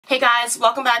Hey guys,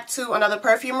 welcome back to another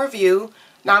perfume review.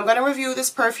 Now I'm going to review this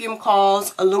perfume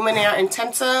called ILLUMINARE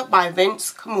Intensa by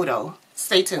CAMUTO.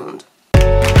 Stay tuned.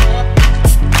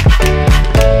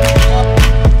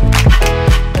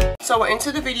 So we're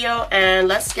into the video and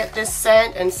let's get this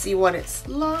scent and see what it's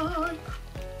like.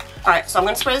 Alright, so I'm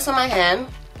going to spray this on my hand.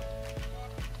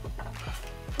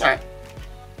 Alright.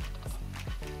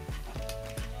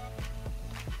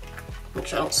 Make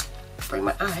sure I don't spray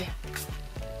my eye.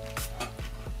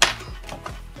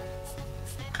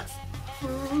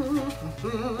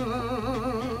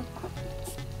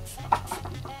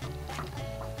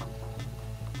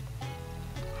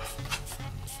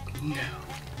 No.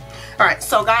 Alright,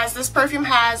 so guys, this perfume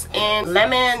has in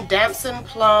lemon, damson,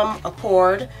 plum,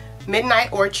 accord,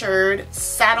 midnight orchard,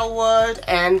 sandalwood,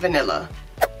 and vanilla.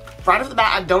 Right off the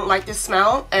bat, I don't like this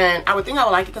smell, and I would think I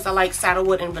would like it because I like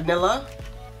sandalwood and vanilla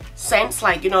scents.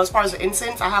 Like, you know, as far as the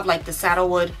incense, I have like the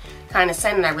sandalwood kind of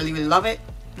scent and I really love it,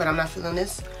 but I'm not feeling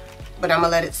this. But I'm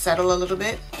gonna let it settle a little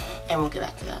bit and we'll get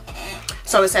back to that.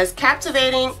 So it says,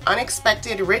 captivating,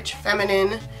 unexpected, rich,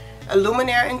 feminine,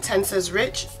 ILLUMINARE Intensa's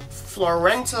rich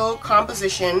floral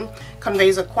composition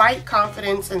conveys a quiet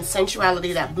confidence and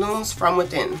sensuality that blooms from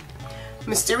within.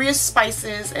 Mysterious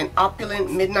spices and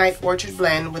opulent midnight orchard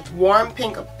blend with warm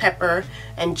pink pepper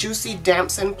and juicy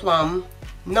damson plum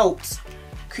notes,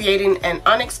 creating an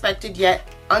unexpected yet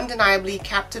undeniably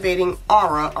captivating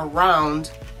aura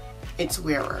around its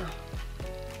wearer.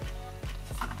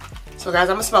 So guys,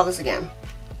 I'm gonna smell this again.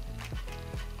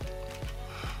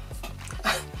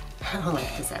 I don't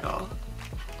like this at all.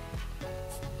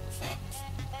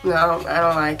 No, I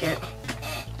don't like it.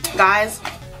 Guys,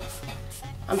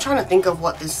 I'm trying to think of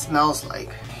what this smells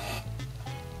like.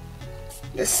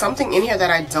 There's something in here that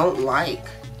I don't like.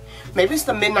 Maybe it's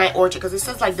the midnight orchard, because it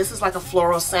says like this is like a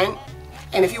floral scent.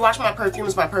 And if you watch my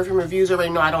perfumes, my perfume reviews, you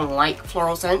already know I don't like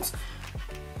floral scents.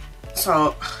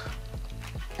 So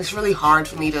it's really hard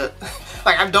for me to,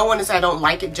 like, I don't want to say I don't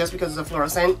like it just because it's a floral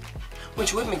scent,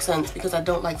 which would make sense because I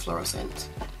don't like floral scents.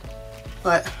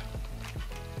 But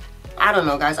I don't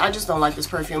know, guys, I just don't like this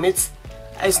perfume. It's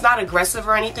not aggressive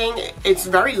or anything. It's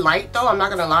very light though, I'm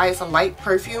not gonna lie. It's a light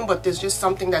perfume, but there's just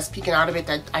something that's peeking out of it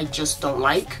that I just don't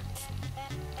like.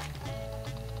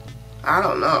 I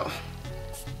don't know.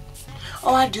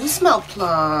 Oh, I do smell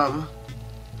plum.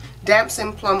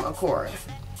 Damson plum accord.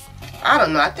 I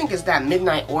don't know, I think it's that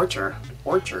midnight orchard.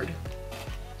 But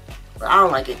I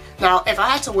don't like it. Now, if I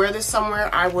had to wear this somewhere,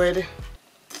 I would,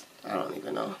 I don't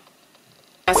even know.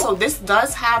 And so this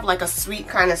does have like a sweet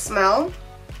kind of smell,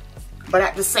 but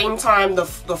at the same time, the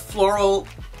floralness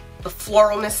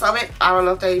of it, I don't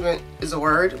know if that even is a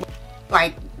word.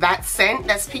 Like that scent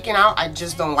that's peeking out, I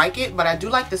just don't like it. But I do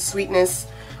like the sweetness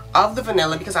of the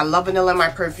vanilla because I love vanilla in my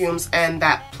perfumes and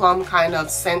that plum kind of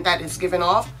scent that it's giving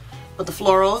off. But the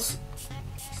florals,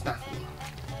 it's not for me.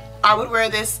 I would wear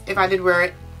this if I did wear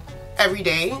it every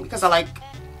day because I like,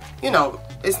 you know,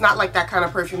 it's not like that kind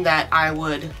of perfume that I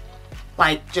would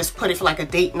like just put it for like a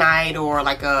date night or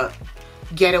like a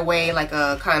getaway, like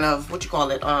a kind of, what you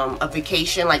call it, a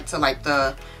vacation, like to like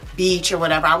the beach or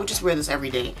whatever. I would just wear this every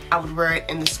day. I would wear it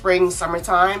in the spring,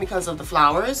 summertime because of the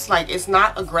flowers. Like, it's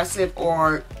not aggressive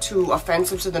or too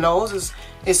offensive to the nose.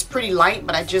 It's pretty light,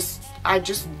 but I just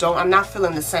don't, I'm not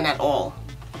feeling the scent at all.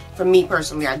 For me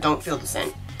personally, I don't feel the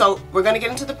scent. So we're gonna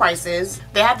get into the prices.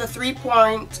 They have the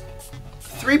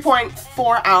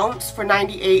 3.4 ounce for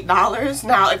 $98.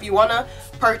 Now, if you wanna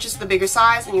purchase the bigger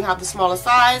size and you have the smaller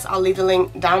size, I'll leave the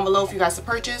link down below for you guys to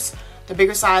purchase the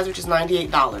bigger size, which is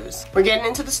 $98. We're getting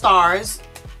into the stars.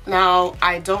 Now,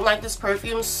 I don't like this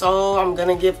perfume, so I'm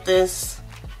gonna give this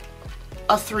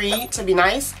a 3 to be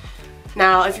nice.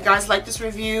 Now, if you guys like this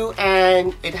review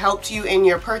and it helped you in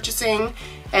your purchasing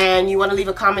and you want to leave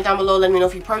a comment down below, let me know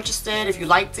if you purchased it, if you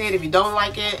liked it. If you don't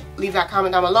like it, leave that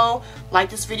comment down below. Like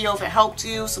this video if it helped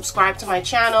you, subscribe to my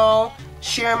channel,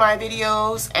 share my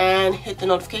videos, and hit the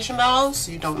notification bell so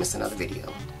you don't miss another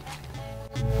video.